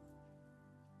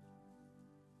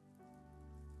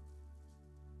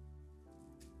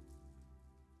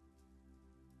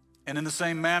 And in the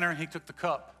same manner, he took the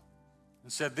cup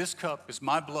and said, "This cup is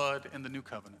my blood in the new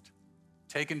covenant.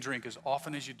 Take and drink as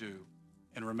often as you do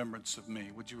in remembrance of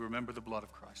me." Would you remember the blood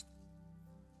of Christ?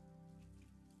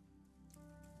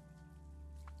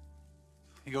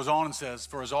 He goes on and says,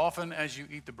 "For as often as you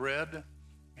eat the bread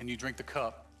and you drink the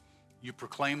cup, you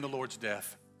proclaim the Lord's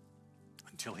death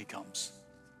until he comes."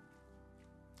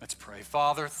 Let's pray.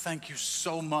 Father, thank you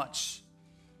so much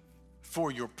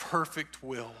for your perfect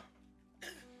will.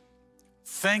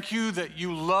 Thank you that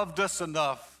you loved us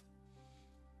enough,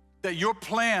 that your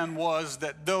plan was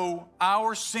that though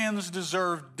our sins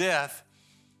deserved death,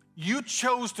 you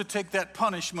chose to take that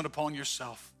punishment upon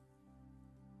yourself.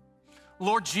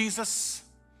 Lord Jesus,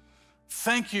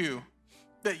 thank you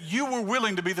that you were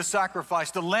willing to be the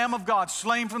sacrifice, the Lamb of God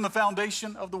slain from the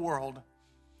foundation of the world.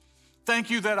 Thank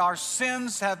you that our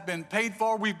sins have been paid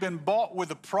for. We've been bought with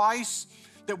a price,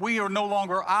 that we are no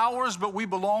longer ours, but we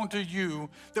belong to you,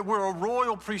 that we're a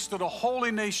royal priesthood, a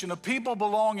holy nation, a people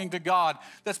belonging to God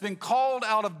that's been called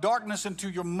out of darkness into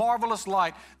your marvelous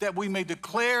light, that we may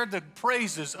declare the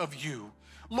praises of you.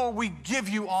 Lord, we give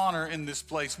you honor in this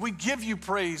place. We give you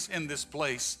praise in this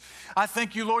place. I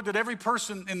thank you, Lord, that every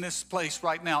person in this place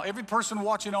right now, every person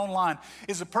watching online,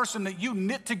 is a person that you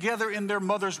knit together in their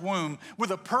mother's womb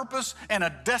with a purpose and a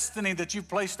destiny that you've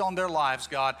placed on their lives,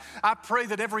 God. I pray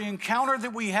that every encounter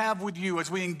that we have with you, as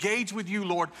we engage with you,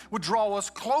 Lord, would draw us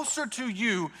closer to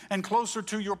you and closer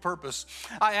to your purpose.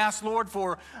 I ask, Lord,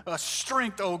 for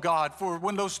strength, oh God, for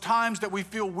when those times that we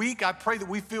feel weak, I pray that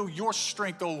we feel your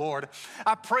strength, oh Lord.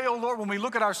 I pray, oh Lord, when we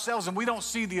look at ourselves and we don't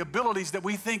see the abilities that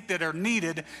we think that are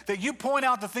needed, that you point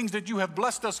out the things that you have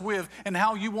blessed us with and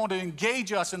how you want to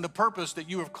engage us in the purpose that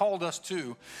you have called us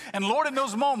to. And Lord, in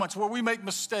those moments where we make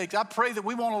mistakes, I pray that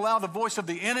we won't allow the voice of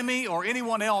the enemy or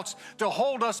anyone else to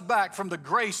hold us back from the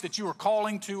grace that you are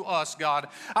calling to us, God.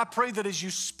 I pray that as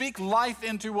you speak life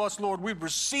into us, Lord, we'd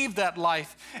receive that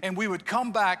life and we would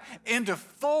come back into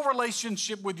full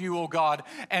relationship with you, oh God,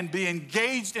 and be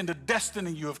engaged in the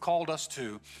destiny you have called us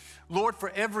to. Lord, for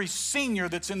every senior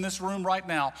that's in this room right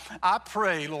now, I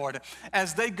pray, Lord,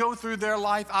 as they go through their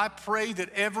life, I pray that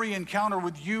every encounter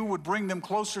with you would bring them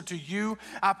closer to you.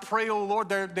 I pray, oh Lord,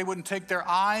 they wouldn't take their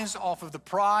eyes off of the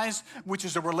prize, which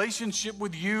is a relationship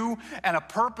with you and a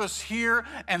purpose here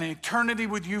and an eternity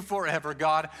with you forever,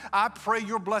 God. I pray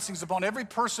your blessings upon every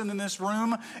person in this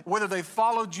room, whether they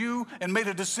followed you and made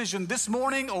a decision this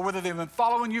morning or whether they've been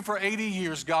following you for 80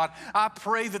 years, God. I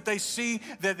pray that they see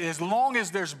that as long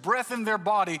as there's breath in their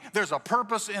body, there's a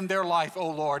purpose in their life, oh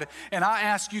Lord. And I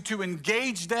ask you to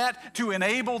engage that, to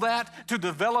enable that, to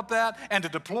develop that, and to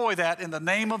deploy that in the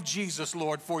name of Jesus,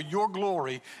 Lord, for your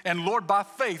glory. And Lord, by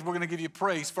faith, we're going to give you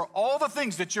praise for all the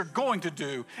things that you're going to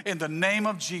do in the name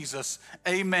of Jesus.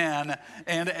 Amen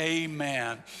and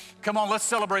amen. Come on, let's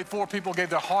celebrate 4 people who gave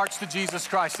their hearts to Jesus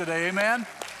Christ today. Amen.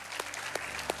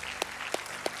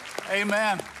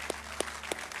 Amen.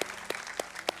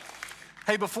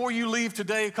 Hey, before you leave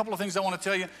today, a couple of things I want to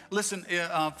tell you. Listen,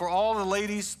 for all the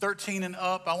ladies 13 and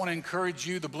up, I want to encourage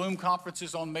you. The Bloom Conference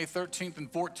is on May 13th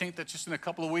and 14th. That's just in a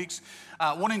couple of weeks.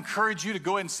 I want to encourage you to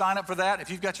go ahead and sign up for that. If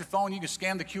you've got your phone, you can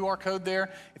scan the QR code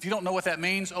there. If you don't know what that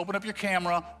means, open up your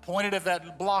camera, point it at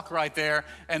that block right there,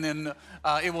 and then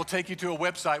it will take you to a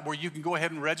website where you can go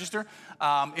ahead and register.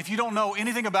 If you don't know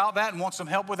anything about that and want some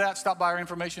help with that, stop by our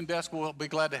information desk. We'll be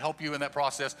glad to help you in that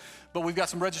process. But we've got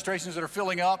some registrations that are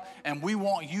filling up, and we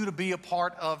want you to be a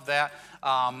part of that.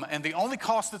 And the only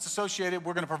cost that's associated,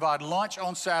 we're going to provide lunch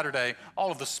on Saturday.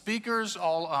 All of the speakers,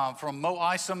 all from Mo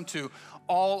Isom to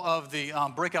all of the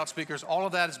breakout speakers, all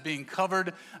of that is being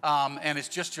covered, and it's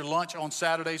just your lunch on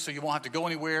Saturday, so you won't have to go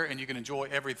anywhere, and you can enjoy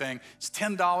everything. It's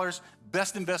 $10,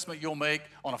 best investment you'll make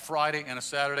on a Friday and a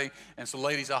Saturday, and so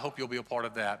ladies, I hope you'll be a part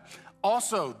of that.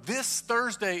 Also, this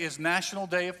Thursday is National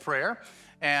Day of Prayer.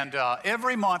 And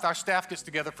every month, our staff gets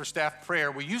together for staff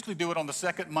prayer. We usually do it on the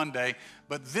second Monday,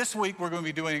 but this week we're going to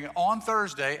be doing it on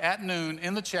Thursday at noon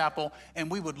in the chapel, and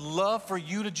we would love for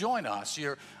you to join us.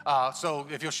 So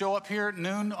if you'll show up here at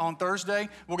noon on Thursday,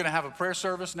 we're going to have a prayer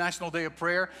service, National Day of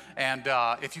Prayer. And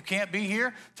if you can't be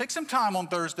here, take some time on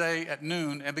Thursday at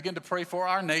noon and begin to pray for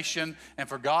our nation and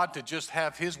for God to just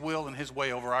have His will and His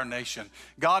way over our nation.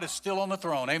 God is still on the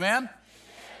throne. Amen?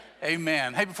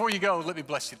 Amen. Hey, before you go, let me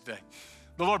bless you today.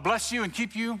 The Lord bless you and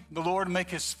keep you. The Lord make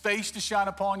His face to shine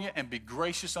upon you and be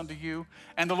gracious unto you.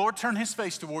 And the Lord turn His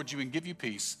face towards you and give you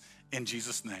peace in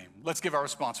Jesus' name. Let's give our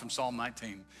response from Psalm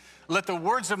 19. Let the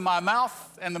words of my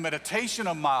mouth and the meditation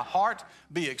of my heart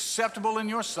be acceptable in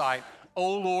your sight,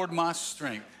 O Lord, my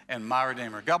strength and my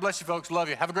Redeemer. God bless you, folks. Love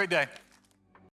you. Have a great day.